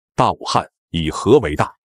大武汉以何为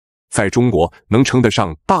大？在中国能称得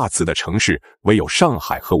上大字的城市，唯有上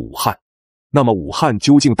海和武汉。那么武汉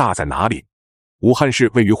究竟大在哪里？武汉市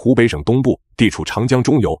位于湖北省东部，地处长江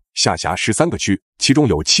中游，下辖13个区，其中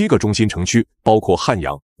有7个中心城区，包括汉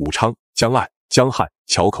阳、武昌、江岸、江汉、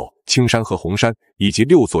桥口、青山和红山，以及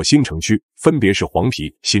6座新城区，分别是黄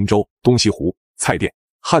陂、新洲、东西湖、蔡甸、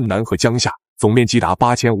汉南和江夏，总面积达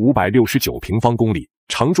8569平方公里，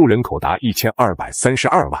常住人口达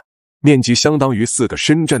1232万，面积相当于4个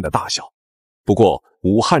深圳的大小。不过，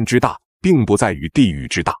武汉之大并不在于地域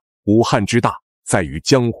之大，武汉之大在于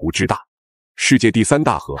江湖之大。世界第3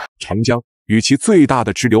大河长江与其最大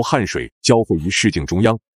的支流汉水交汇于市境中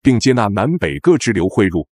央，并接纳南北各支流汇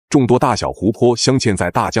入，众多大小湖泊镶嵌在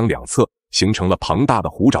大江两侧，形成了庞大的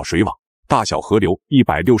湖沼水网。大小河流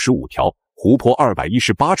165条，湖泊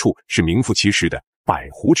218处，是名副其实的百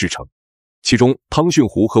湖之城。其中汤逊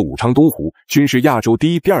湖和武昌东湖均是亚洲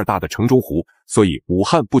第1、第2大的城中湖，所以武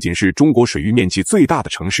汉不仅是中国水域面积最大的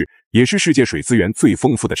城市，也是世界水资源最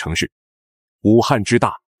丰富的城市。武汉之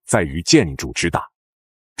大在于建筑之大。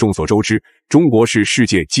众所周知，中国是世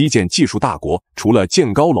界基建技术大国，除了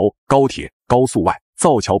建高楼、高铁、高速外，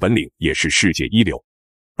造桥本领也是世界一流。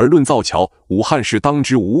而论造桥，武汉是当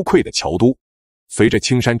之无愧的桥都。随着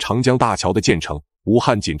青山长江大桥的建成，武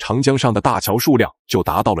汉仅长江上的大桥数量就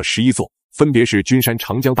达到了11座，分别是君山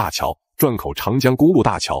长江大桥、转口长江公路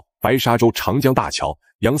大桥、白沙洲长江大桥、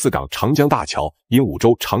杨泗港长江大桥、鹦鹉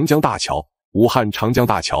洲长江大桥、武汉长江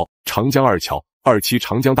大桥、长江二桥、2期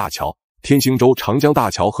长江大桥、天兴洲长江大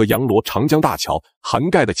桥和洋螺长江大桥，涵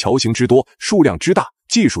盖的桥型之多，数量之大，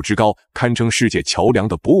技术之高，堪称世界桥梁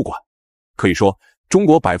的博物馆。可以说，中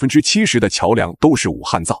国70%的桥梁都是武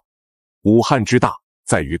汉造。武汉之大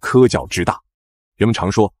在于科教之大。人们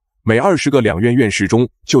常说，每20个两院院士中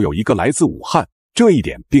就有1个来自武汉，这一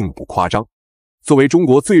点并不夸张。作为中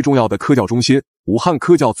国最重要的科教中心，武汉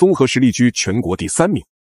科教综合实力居全国第3名。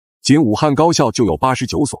仅武汉高校就有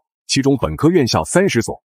89所，其中本科院校30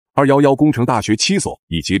所，211工程大学7所，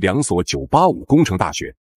以及2所985工程大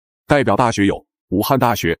学。代表大学有武汉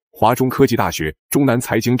大学、华中科技大学、中南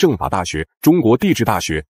财经政法大学、中国地质大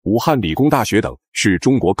学、武汉理工大学等，是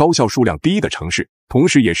中国高校数量第1的城市，同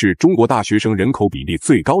时也是中国大学生人口比例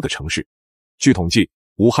最高的城市。据统计，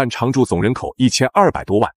武汉常住总人口1200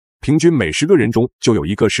多万，平均每10个人中就有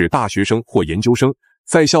1个是大学生或研究生，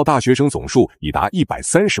在校大学生总数已达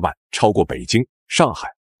130万，超过北京、上海、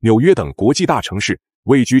纽约等国际大城市，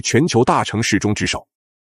位居全球大城市中之首。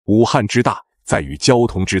武汉之大在于交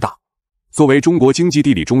通之大。作为中国经济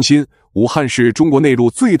地理中心，武汉是中国内陆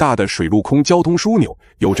最大的水陆空交通枢纽，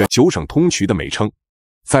有着9省通衢的美称。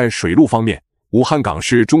在水路方面，武汉港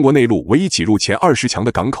是中国内陆唯一挤入前20强的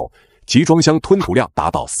港口，集装箱吞吐量达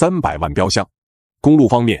到300万标箱。公路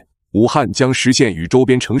方面，武汉将实现与周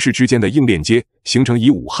边城市之间的硬链接，形成以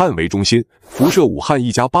武汉为中心，辐射武汉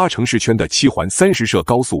1+8城市圈的7环30摄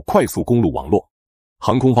高速快速公路网络。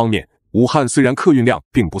航空方面，武汉虽然客运量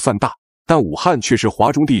并不算大，但武汉却是华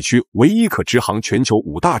中地区唯一可直航全球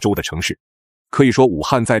5大洲的城市。可以说，武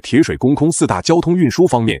汉在铁水公空4大交通运输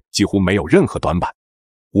方面几乎没有任何短板。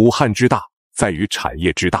武汉之大在于产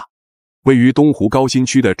业之大。位于东湖高新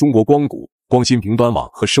区的中国光谷、光芯屏端网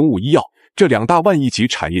和生物医药这2大万亿级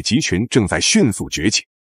产业集群正在迅速崛起。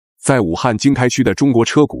在武汉经开区的中国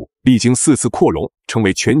车谷历经4次扩容，成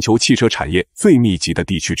为全球汽车产业最密集的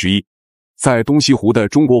地区之一。在东西湖的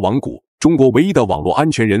中国网谷，中国唯一的网络安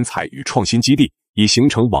全人才与创新基地，已形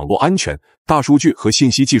成网络安全、大数据和信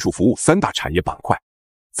息技术服务3大产业板块。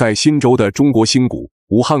在新洲的中国新谷，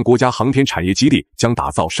武汉国家航天产业基地将打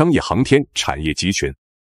造商业航天产业集群。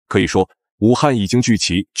可以说，武汉已经聚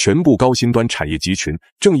齐全部高新端产业集群，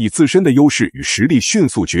正以自身的优势与实力迅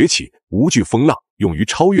速崛起，无惧风浪，勇于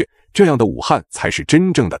超越，这样的武汉才是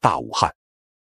真正的大武汉。